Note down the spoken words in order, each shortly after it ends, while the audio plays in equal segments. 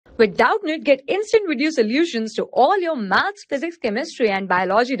With Doubtnut, get instant video solutions to all your maths, physics, chemistry, and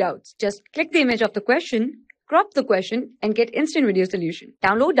biology doubts. Just click the image of the question, crop the question, and get instant video solution.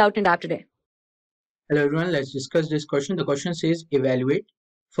 Download Doubtnut app today. Hello everyone, let's discuss this question. The question says evaluate.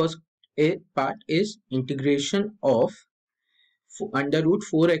 First part is integration of under root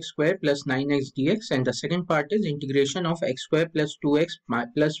 4x square plus 9x dx, and the second part is integration of x square plus 2x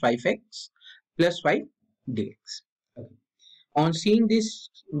plus 5x plus 5 dx. Okay. On seeing these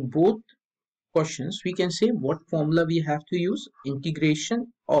both questions, we can say what formula we have to use.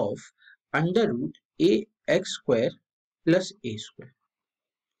 Integration of under root ax square plus a square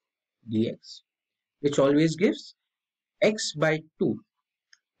dx, which always gives x by 2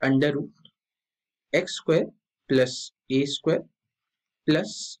 under root x square plus a square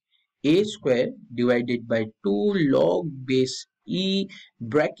plus a square divided by 2 log base e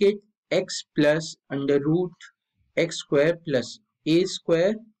bracket x plus under root x square plus a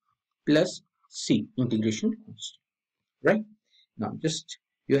square plus c, integration constant. Right? Now just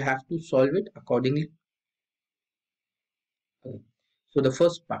you have to solve it accordingly. Okay. So the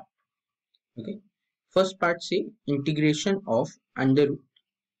first part, okay, first part say integration of under root,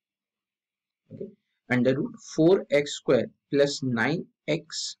 okay, under root 4x square plus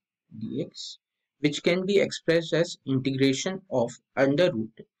 9x dx, which can be expressed as integration of under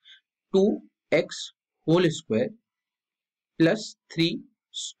root 2x whole square plus 3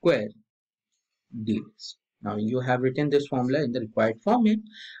 square dx. Now you have written this formula in the required format.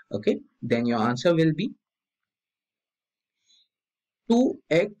 Okay, then your answer will be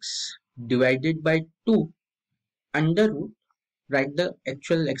 2x divided by 2 under root, write the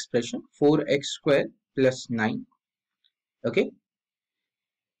actual expression 4x square plus 9, okay,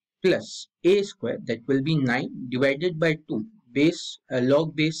 plus a square, that will be 9, divided by 2 base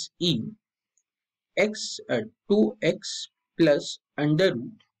log base e x 2x plus under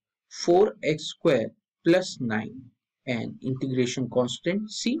root 4x square plus 9 and integration constant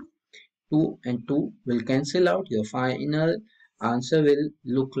c. 2 and 2 will cancel out. Your final answer will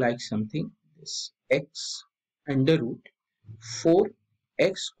look like something this: x under root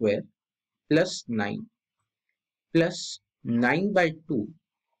 4x square plus 9 plus 9 by 2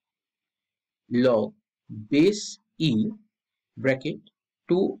 log base e bracket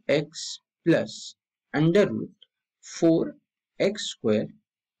 2x plus under root 4x square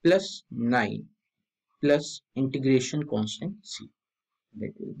plus 9 plus integration constant c.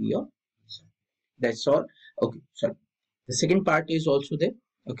 That will be your answer. That's all. Okay, sorry. The second part is also there.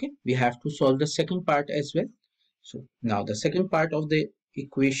 Okay, we have to solve the second part as well. So now the second part of the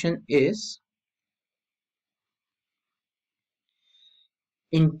equation is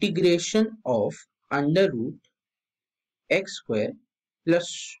integration of under root x square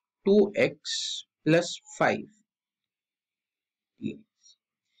plus 2x plus 5 dx.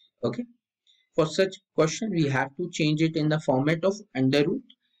 Okay, for such question we have to change it in the format of under root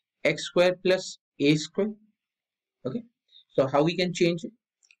x square plus a square. Okay, so how we can change it?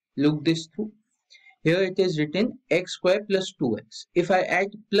 Look this through. Here it is written x square plus 2x. If I add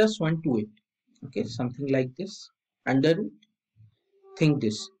plus 1 to it, okay, something like this, under root, think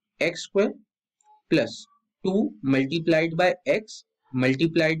this, x square plus 2 multiplied by x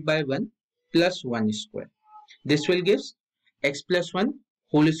multiplied by 1 plus 1 square. This will give x plus 1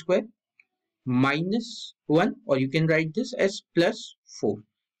 whole square minus 1, or you can write this as plus 4.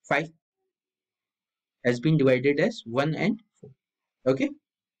 5 has been divided as 1 and 4. Okay,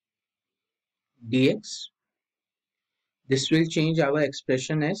 dx. This will change our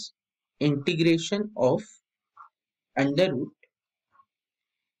expression as integration of under root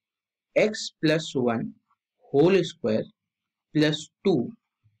x plus 1 whole square plus 2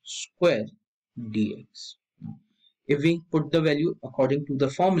 square dx. If we put the value according to the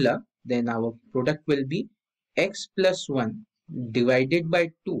formula, then our product will be x plus 1 divided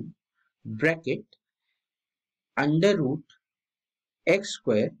by 2 bracket under root x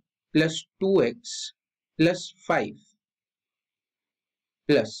square plus 2x plus 5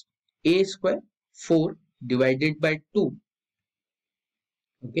 plus a square 4 divided by 2,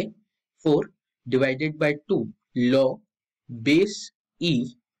 okay, 4 divided by 2 log base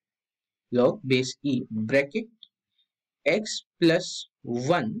e bracket x plus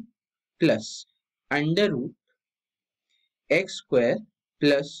 1 plus under root x square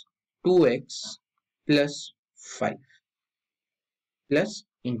plus 2x plus 5 plus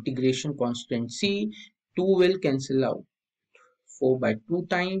integration constant c. 2 will cancel out 4 by 2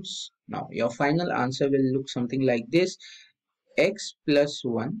 times. Now your final answer will look something like this: x plus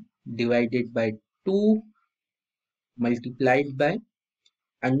 1 divided by 2 multiplied by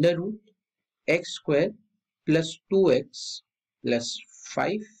under root x square plus 2x plus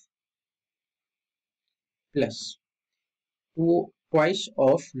 5 plus twice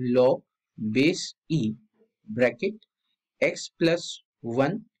of log base e bracket x plus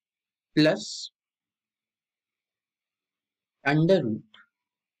 1 plus under root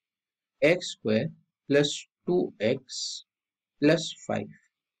x square plus 2x plus 5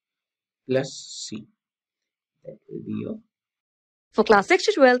 plus c. That will be your. For class 6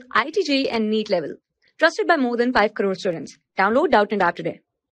 to 12, IIT JEE and NEET level. Trusted by more than 5 crore students. Download Doubtnut app today.